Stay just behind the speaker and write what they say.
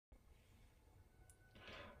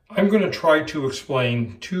I'm going to try to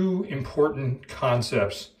explain two important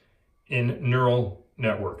concepts in neural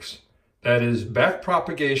networks. That is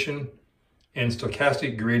backpropagation and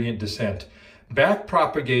stochastic gradient descent.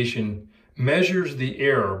 Backpropagation measures the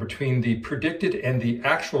error between the predicted and the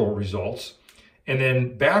actual results, and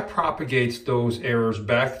then backpropagates those errors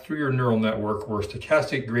back through your neural network, where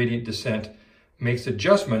stochastic gradient descent makes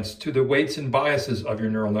adjustments to the weights and biases of your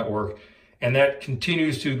neural network, and that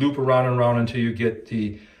continues to loop around and around until you get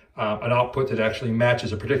an output that actually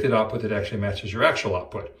matches, a predicted output that actually matches your actual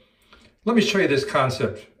output. Let me show you this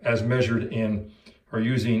concept as measured in or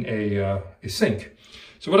using a sink.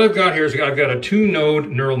 So what I've got here is I've got a 2-node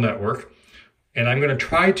neural network, and I'm going to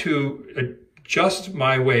try to adjust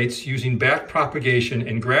my weights using backpropagation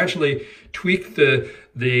and gradually tweak the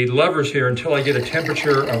levers here until I get a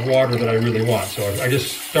temperature of water that I really want. So I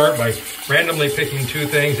just start by randomly picking two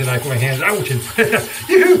things, and I put my hands out and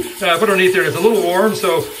put underneath there. It's a little warm,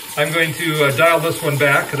 so I'm going to dial this one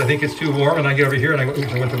back because I think it's too warm, and I get over here and I go,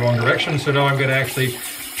 oops, I went the wrong direction. So now I'm going to actually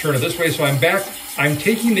turn it this way. So I'm back. I'm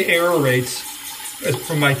taking the error rates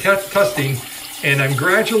from my testing, and I'm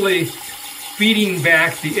gradually feeding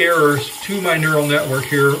back the errors to my neural network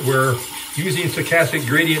here, where using stochastic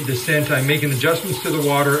gradient descent, I'm making adjustments to the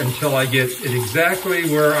water until I get it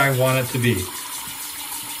exactly where I want it to be.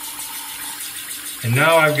 And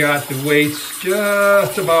now I've got the weights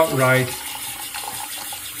just about right.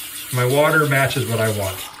 My water matches what I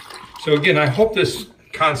want. So again, I hope this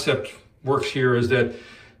concept works here, is that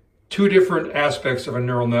two different aspects of a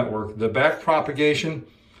neural network: the backpropagation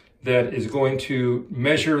that is going to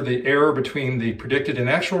measure the error between the predicted and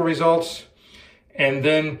actual results, and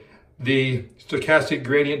then the stochastic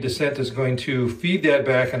gradient descent is going to feed that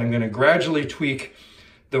back, and I'm going to gradually tweak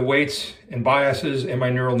the weights and biases in my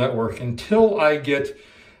neural network until I get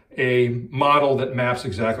a model that maps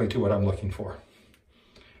exactly to what I'm looking for.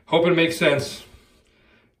 Hope it makes sense.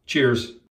 Cheers.